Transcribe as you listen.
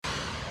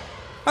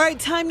All right,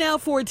 time now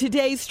for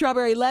today's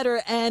Strawberry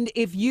Letter. And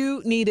if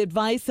you need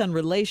advice on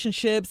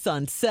relationships,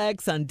 on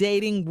sex, on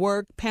dating,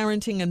 work,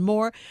 parenting, and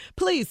more,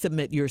 please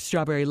submit your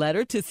Strawberry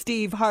Letter to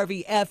Steve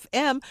Harvey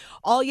FM.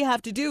 All you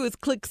have to do is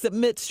click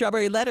Submit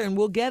Strawberry Letter and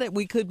we'll get it.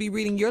 We could be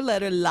reading your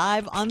letter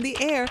live on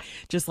the air,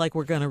 just like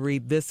we're going to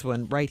read this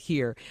one right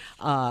here,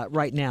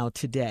 right now,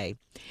 today.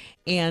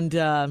 And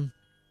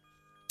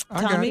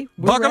Tommy,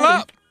 buckle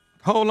up.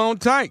 Hold on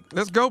tight.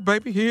 Let's go,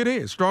 baby. Here it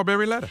is.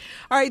 Strawberry Letter.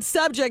 All right,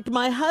 subject,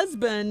 my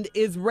husband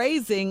is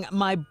raising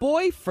my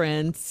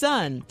boyfriend's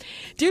son.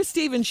 Dear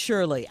Steve and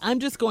Shirley,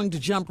 I'm just going to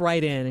jump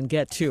right in and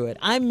get to it.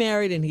 I'm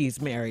married and he's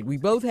married. We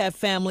both have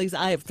families.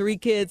 I have 3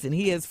 kids and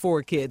he has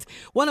 4 kids.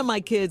 One of my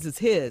kids is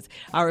his.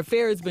 Our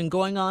affair has been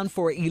going on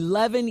for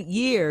 11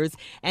 years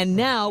and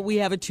now we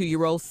have a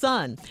 2-year-old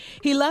son.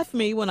 He left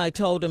me when I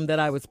told him that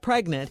I was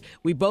pregnant.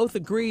 We both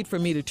agreed for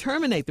me to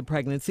terminate the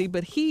pregnancy,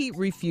 but he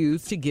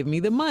refused to give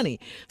me the money.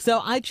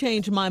 So I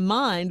changed my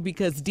mind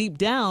because deep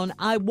down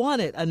I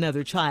wanted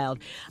another child.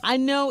 I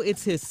know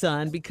it's his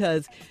son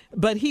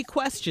but he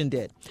questioned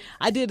it.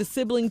 I did a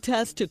sibling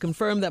test to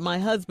confirm that my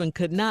husband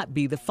could not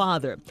be the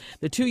father.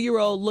 The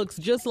 2-year-old looks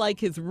just like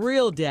his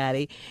real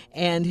daddy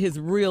and his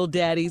real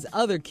daddy's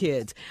other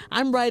kids.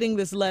 I'm writing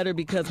this letter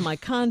because my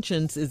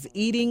conscience is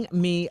eating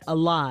me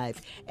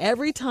alive.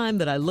 Every time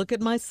that I look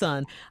at my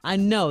son, I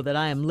know that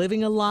I am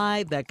living a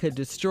lie that could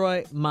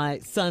destroy my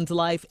son's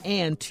life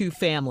and 2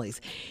 families.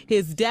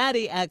 His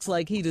daddy acts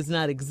like he does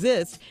not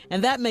exist,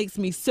 and that makes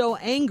me so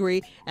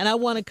angry, and I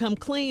want to come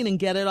clean and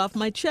get it off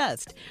my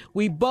chest.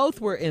 We both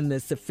were in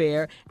this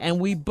affair, and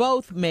we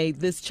both made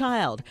this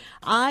child.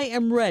 I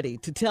am ready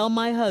to tell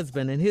my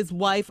husband and his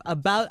wife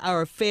about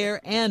our affair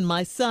and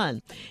my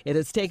son. It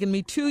has taken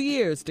me 2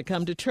 years to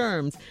come to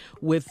terms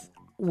with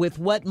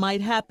what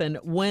might happen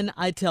when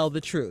I tell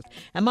the truth.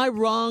 Am I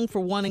wrong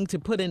for wanting to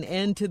put an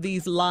end to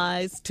these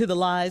lies,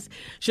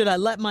 Should I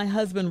let my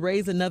husband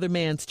raise another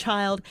man's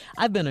child?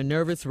 I've been a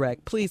nervous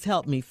wreck. Please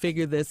help me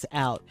figure this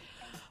out.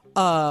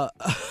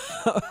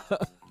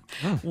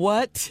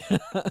 What?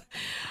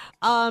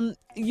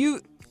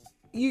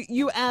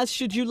 You asked,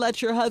 should you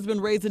let your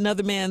husband raise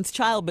another man's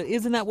child? But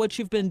isn't that what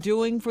you've been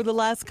doing for the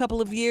last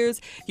couple of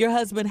years? Your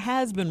husband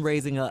has been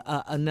raising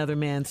another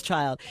man's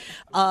child.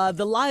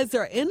 The lies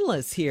are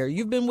endless here.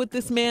 You've been with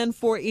this man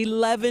for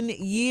 11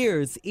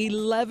 years.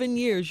 11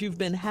 years you've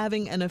been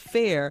having an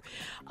affair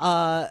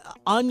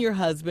on your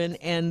husband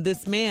and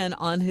this man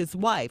on his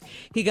wife.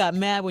 He got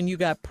mad when you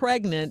got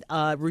pregnant,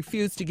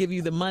 refused to give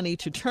you the money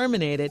to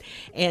terminate it,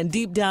 and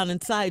deep down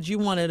inside you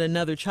wanted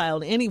another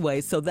child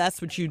anyway, so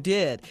that's what you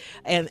did.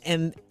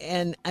 And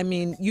I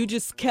mean, you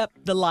just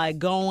kept the lie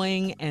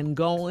going and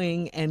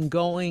going and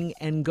going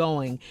and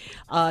going.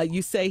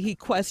 You say he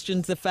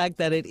questions the fact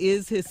that it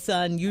is his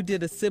son. You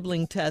did a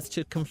sibling test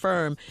to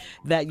confirm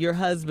that your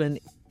husband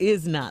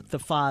is not the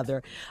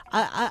father.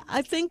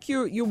 I think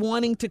you're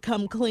wanting to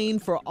come clean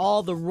for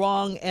all the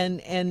wrong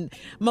and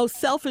most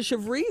selfish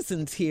of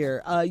reasons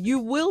here. You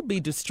will be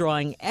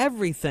destroying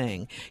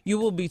everything. You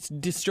will be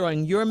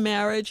destroying your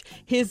marriage,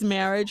 his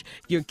marriage,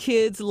 your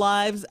kids'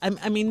 lives.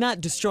 I mean, not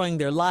destroying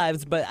their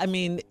lives, but I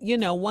mean,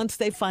 once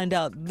they find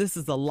out this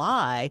is a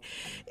lie,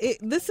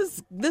 this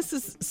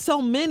is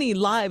so many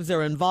lives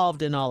are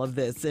involved in all of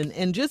this.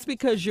 And just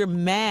because you're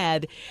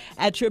mad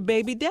at your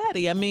baby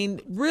daddy, I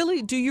mean,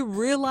 really, do you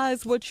realize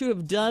what you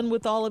have done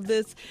with all of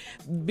this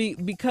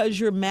because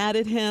you're mad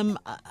at him?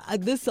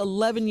 This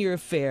 11-year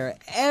affair,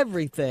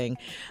 everything.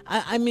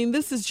 I mean,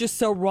 this is just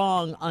so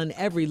wrong on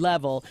every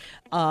level.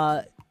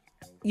 I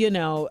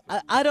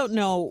don't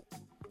know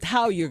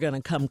how you're going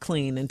to come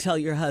clean and tell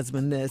your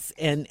husband this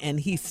and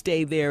he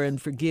stay there and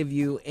forgive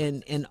you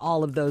and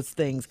all of those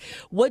things.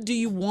 What do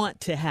you want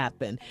to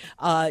happen?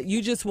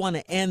 You just want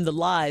to end the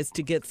lies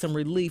to get some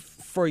relief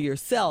for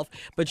yourself,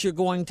 but you're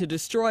going to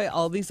destroy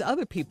all these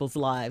other people's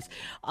lives.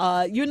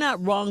 You're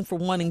not wrong for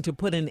wanting to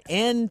put an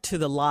end to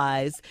the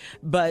lies,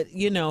 but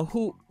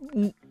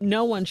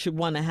no one should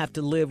want to have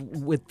to live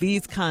with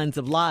these kinds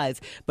of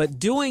lies. But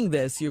doing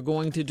this, you're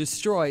going to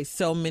destroy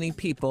so many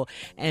people,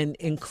 and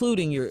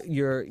including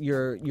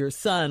your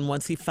son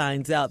once he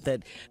finds out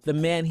that the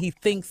man he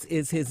thinks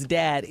is his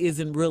dad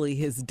isn't really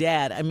his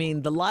dad. I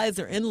mean, the lies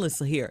are endless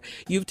here.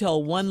 You've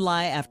told one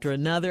lie after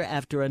another,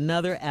 after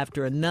another,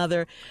 after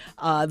another.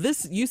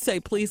 You say,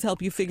 please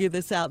help you figure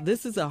this out.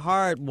 This is a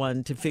hard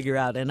one to figure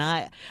out, and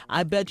I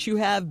bet you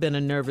have been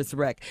a nervous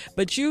wreck.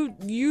 But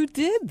you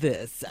did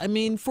this. I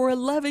mean, for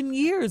 11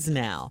 years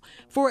now.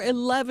 For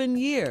 11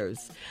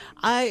 years.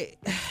 I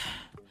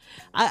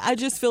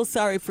just feel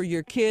sorry for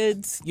your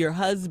kids, your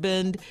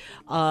husband,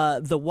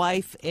 the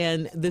wife,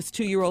 and this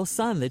 2-year-old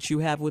son that you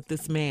have with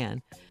this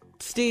man.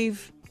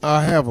 Steve?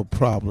 I have a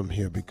problem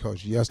here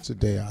because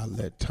yesterday I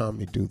let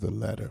Tommy do the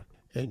letter,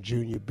 and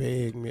Junior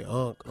begged me,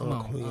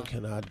 Queen,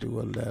 can I do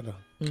a letter?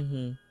 Mm-hmm.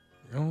 You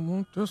don't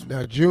want this one.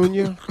 Now,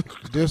 Junior,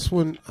 this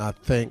one I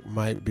think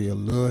might be a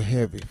little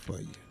heavy for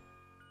you.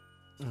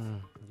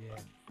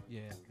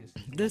 Yeah.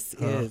 This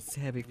is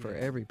heavy for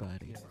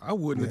everybody. I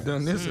wouldn't have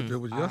done this if it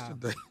was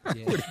yesterday. I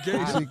would have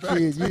gave See,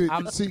 you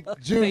back. kid, see,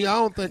 Junior, I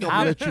don't think I'm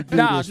gonna let you do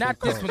no, this.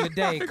 not one, this one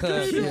today,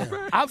 cuz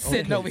Yeah. I'm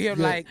sitting over here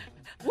Yeah. like,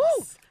 woo.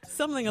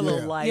 Something a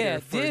little lighter Yeah,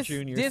 for this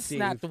Junior this Steve.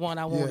 not the one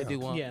I want Yeah. to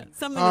do on. Yeah,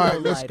 something All a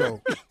right, little let's lighter.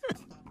 go.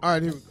 All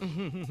right, here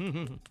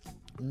we go.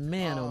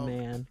 Man, oh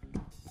man.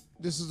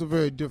 This is a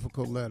very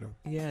difficult letter.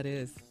 Yeah, it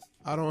is.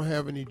 I don't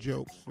have any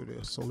jokes for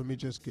this, so let me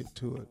just get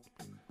to it.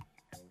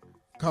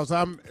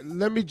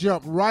 Let me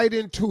jump right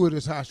into it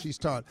is how she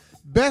started.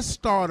 Best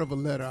start of a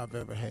letter I've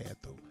ever had,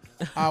 though.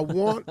 I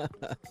want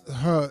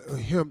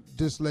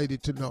this lady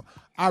to know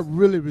I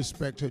really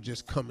respect her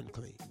just coming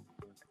clean.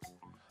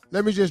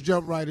 Let me just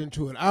jump right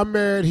into it. I'm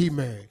married, he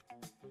married.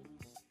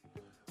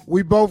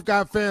 We both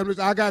got families.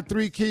 I got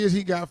 3 kids,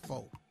 he got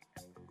 4.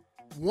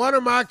 One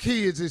of my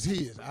kids is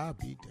his. I'll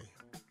be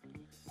damned.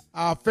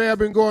 Our affair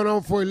been going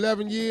on for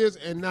 11 years,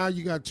 and now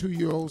you got a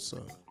 2-year-old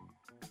son.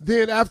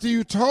 Then after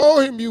you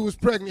told him you was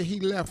pregnant, he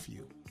left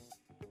you.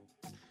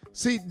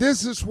 See,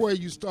 this is where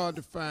you start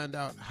to find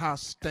out how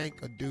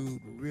stank a dude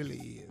really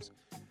is.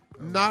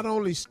 Not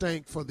only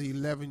stank for the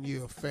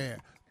 11-year affair,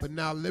 but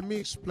now let me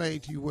explain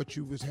to you what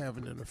you was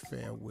having an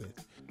affair with.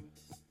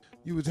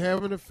 You was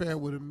having an affair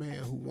with a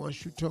man who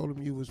once you told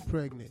him you was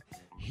pregnant,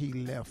 he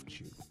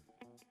left you.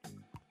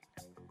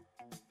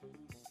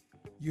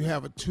 You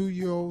have a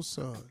 2-year-old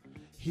son.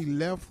 He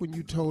left when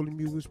you told him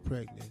you was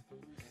pregnant.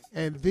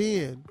 And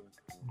then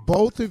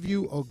both of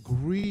you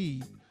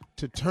agreed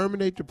to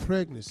terminate the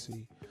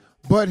pregnancy,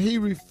 but he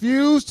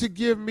refused to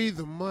give me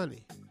the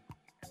money.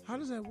 How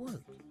does that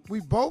work? We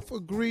both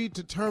agreed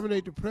to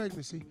terminate the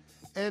pregnancy,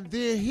 and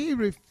then he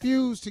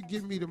refused to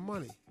give me the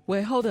money.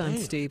 Wait, hold on,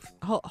 Damn. Steve.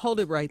 Hold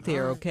it right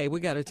there, okay? We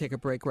got to take a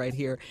break right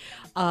here.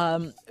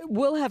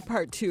 We'll have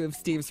part 2 of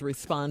Steve's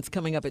response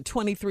coming up at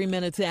 23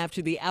 minutes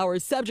after the hour.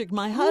 Subject,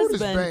 my Ooh, this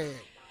husband bad.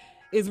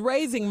 is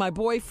raising my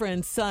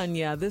boyfriend's son.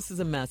 Yeah, this is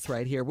a mess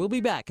right here. We'll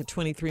be back at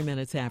 23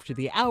 minutes after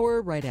the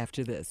hour, right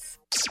after this.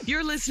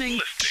 You're listening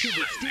to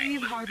the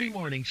Steve Harvey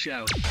Morning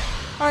Show.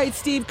 All right,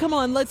 Steve, come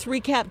on. Let's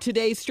recap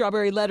today's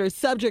Strawberry Letter.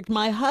 Subject,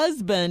 my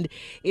husband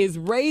is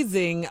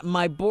raising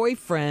my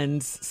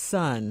boyfriend's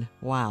son.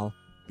 Wow.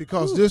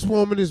 Because this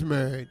woman is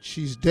married.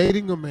 She's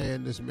dating a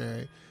man that's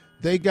married.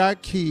 They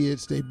got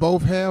kids. They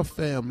both have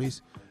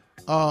families.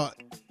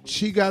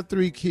 She got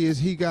 3 kids.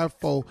 He got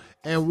 4.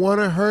 And one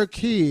of her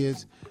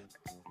kids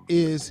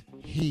is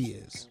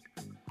his.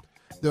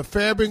 The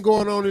affair been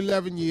going on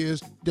 11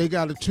 years. They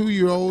got a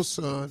 2-year-old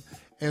son.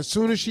 And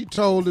soon as she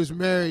told this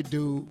married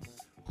dude,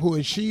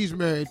 and she's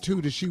married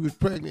too, that she was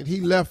pregnant, he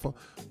left her.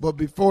 But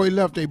before he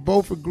left, they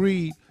both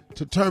agreed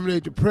to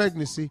terminate the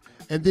pregnancy.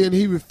 And then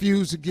he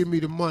refused to give me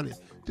the money.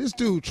 This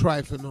dude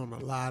trifling on a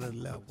lot of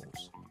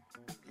levels.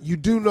 You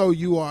do know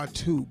you are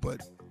too,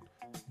 but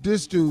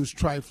this dude's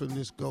trifling.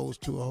 This goes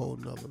to a whole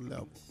nother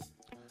level.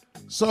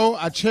 So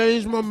I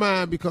changed my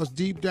mind because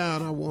deep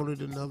down I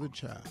wanted another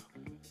child.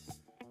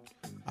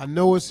 I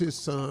know it's his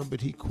son, but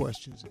he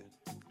questions it.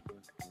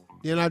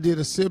 Then I did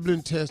a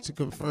sibling test to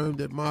confirm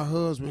that my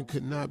husband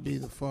could not be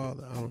the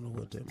father. I don't know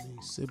what that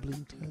means.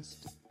 Sibling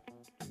test?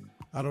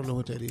 I don't know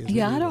what that is.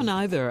 Yeah, What I is don't it?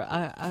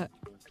 either.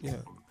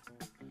 Yeah.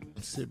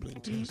 Sibling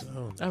test. I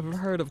don't know. I've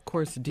heard, of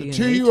course, The DNA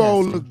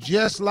 2-year-old testing. looked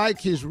just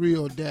like his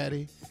real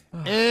daddy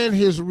and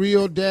his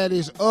real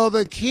daddy's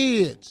other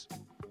kids.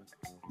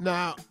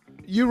 Now,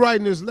 you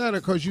writing this letter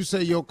because you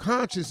say your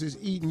conscience is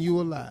eating you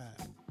alive.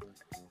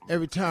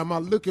 Every time I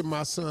look at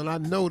my son, I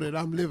know that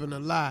I'm living a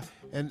lie,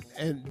 and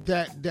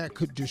that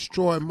could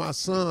destroy my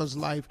son's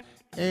life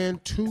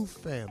and 2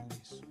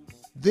 families.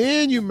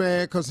 Then you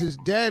mad because his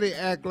daddy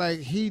act like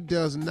he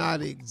does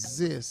not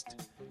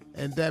exist,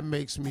 and that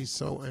makes me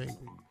so angry.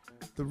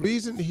 The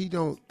reason he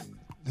don't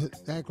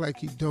act like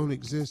he don't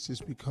exist is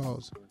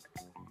because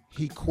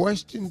he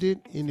questioned it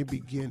in the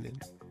beginning,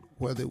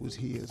 whether it was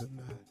his or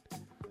not.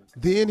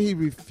 Then he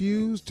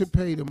refused to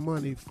pay the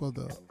money for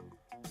the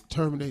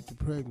terminate the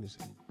pregnancy.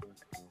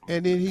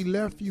 And then he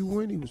left you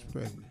when he was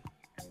pregnant.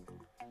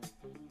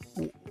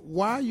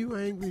 Why are you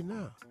angry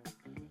now?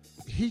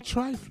 He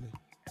trifling.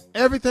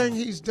 Everything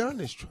he's done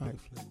is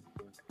trifling.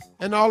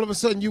 And all of a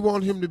sudden you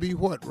want him to be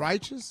what,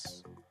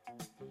 righteous?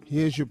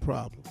 Here's your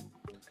problem.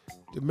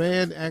 The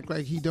man act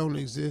like he don't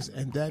exist,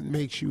 and that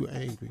makes you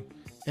angry.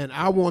 And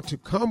I want to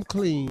come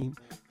clean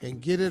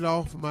and get it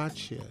off my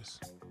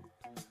chest.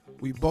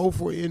 We both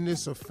were in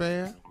this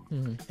affair,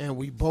 and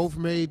we both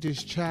made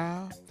this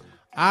child.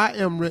 I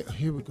am ready.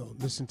 Here we go.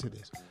 Listen to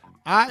this.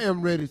 I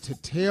am ready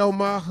to tell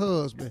my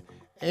husband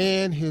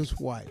and his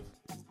wife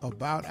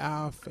about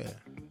our affair.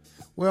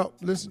 Well,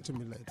 listen to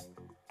me, lady.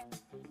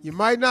 You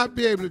might not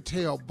be able to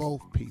tell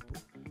both people.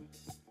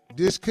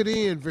 This could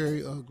end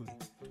very ugly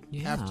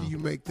after you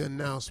make the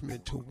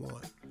announcement to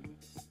one.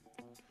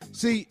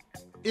 See,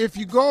 if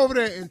you go over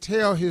there and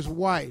tell his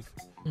wife,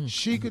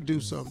 she could do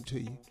something to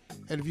you.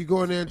 And if you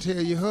go in there and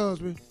tell your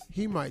husband,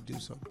 he might do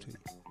something to you.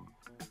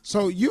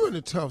 So you're in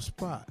a tough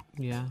spot.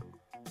 Yeah.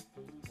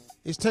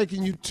 It's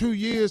taking you 2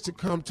 years to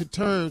come to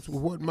terms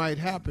with what might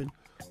happen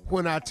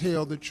when I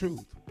tell the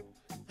truth.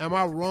 Am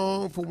I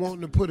wrong for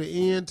wanting to put an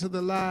end to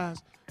the lies?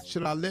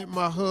 Should I let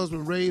my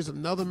husband raise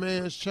another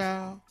man's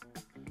child?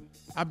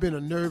 I've been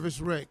a nervous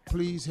wreck.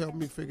 Please help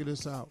me figure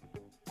this out.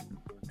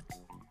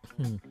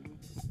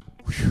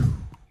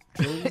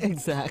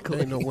 Exactly.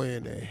 Ain't no way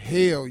in the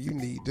hell you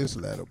need this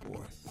letter,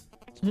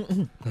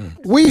 boy.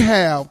 We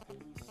have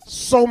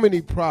so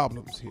many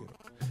problems here.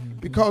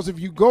 Because if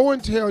you go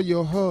and tell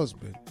your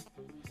husband,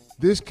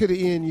 this could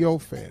end your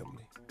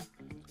family.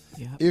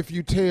 Yep. If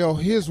you tell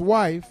his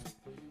wife,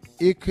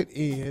 it could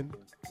end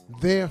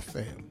their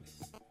family.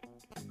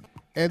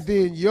 And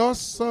then your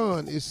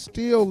son is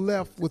still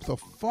left with a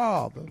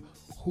father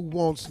who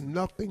wants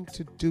nothing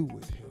to do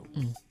with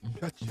him.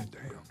 Shut your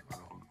damn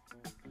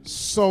mouth.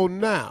 So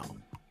now,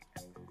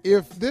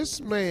 if this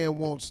man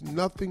wants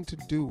nothing to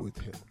do with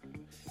him,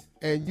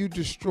 and you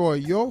destroy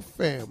your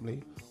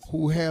family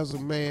who has a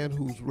man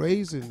who's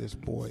raising this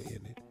boy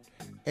in it,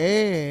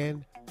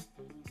 and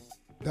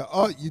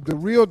the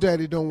real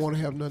daddy don't want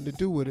to have nothing to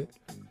do with it,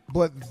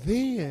 but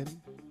then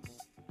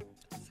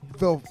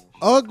the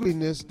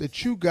ugliness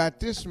that you got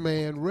this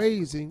man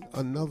raising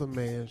another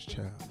man's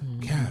child.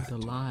 God, The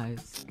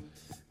lies.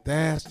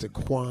 that's the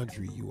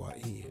quandary you are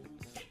in.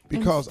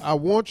 Because I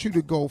want you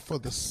to go for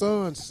the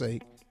son's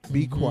sake,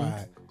 be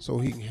quiet so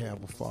he can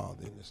have a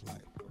father in his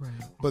life. Right.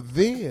 But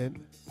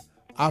then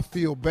I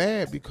feel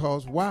bad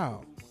because,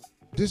 wow,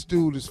 this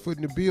dude is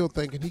footing the bill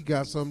thinking he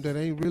got something that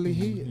ain't really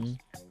his.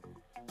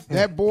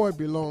 That boy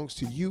belongs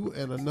to you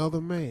and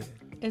another man.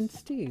 And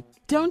Steve,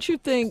 don't you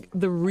think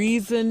the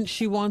reason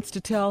she wants to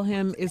tell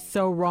him is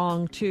so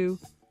wrong too?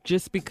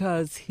 Just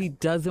because he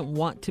doesn't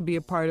want to be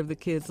a part of the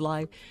kid's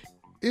life?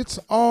 It's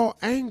all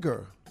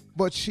anger.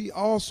 But she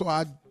also,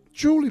 I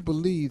truly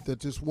believe that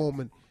this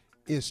woman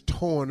is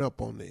torn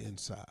up on the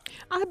inside.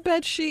 I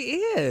bet she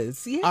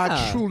is. Yeah.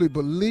 I truly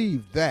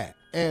believe that.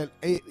 And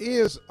it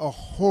is a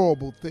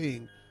horrible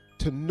thing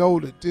to know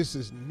that this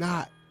is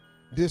not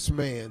this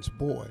man's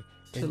boy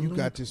and you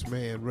got this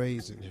man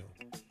raising him.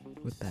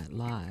 With that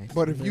lie.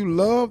 But if you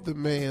love the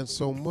man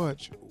so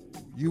much,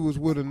 you was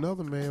with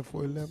another man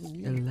for 11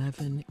 years.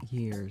 11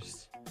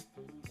 years.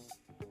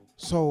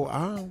 So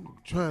I'm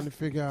trying to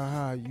figure out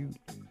how you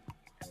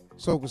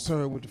so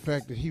concerned with the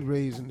fact that he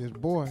raising this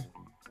boy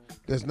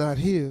that's not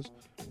his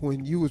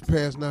when you was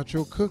passing out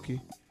your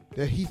cookie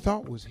that he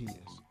thought was his.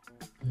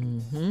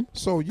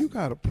 So you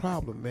got a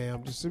problem,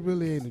 ma'am. This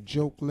really ain't a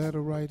joke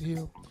letter right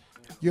here.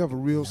 You have a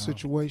real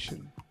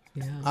situation.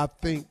 Yeah. I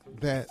think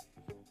that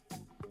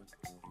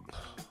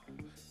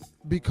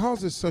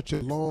because it's such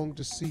a long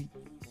deceit,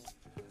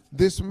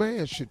 this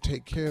man should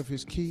take care of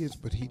his kids,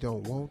 but he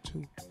don't want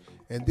to.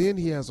 And then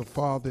he has a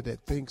father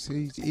that thinks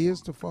he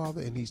is the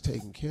father and he's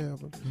taking care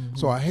of him.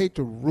 So I hate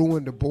to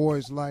ruin the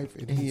boy's life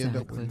and he end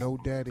up with no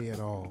daddy at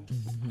all.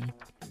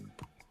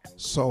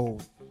 So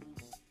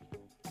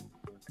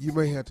you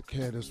may have to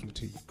carry this one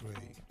to your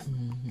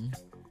grave.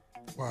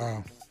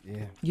 Wow.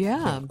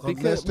 Yeah. Unless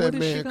Because that what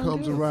is she man gonna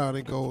comes do? around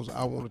and goes,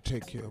 I want to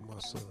take care of my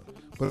son.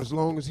 But as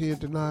long as he in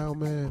denial,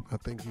 man, I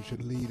think you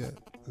should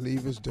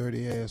leave his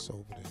dirty ass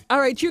over there. All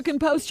right, you can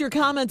post your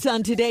comments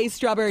on today's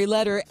Strawberry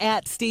Letter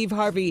at Steve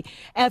Harvey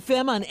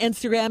FM on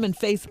Instagram and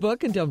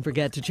Facebook. And don't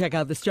forget to check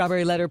out the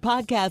Strawberry Letter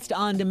podcast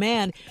on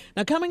demand.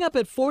 Now, coming up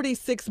at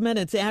 46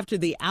 minutes after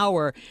the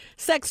hour,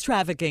 sex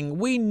trafficking.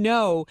 We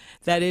know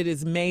that it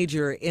is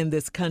major in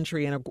this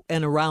country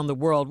and around the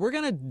world. We're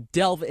going to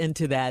delve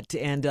into that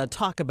and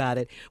talk about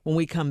it when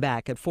we come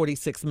back at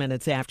 46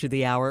 minutes after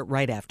the hour,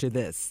 right after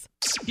this.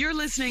 You're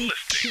listening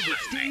to the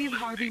Steve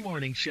Harvey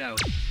Morning Show.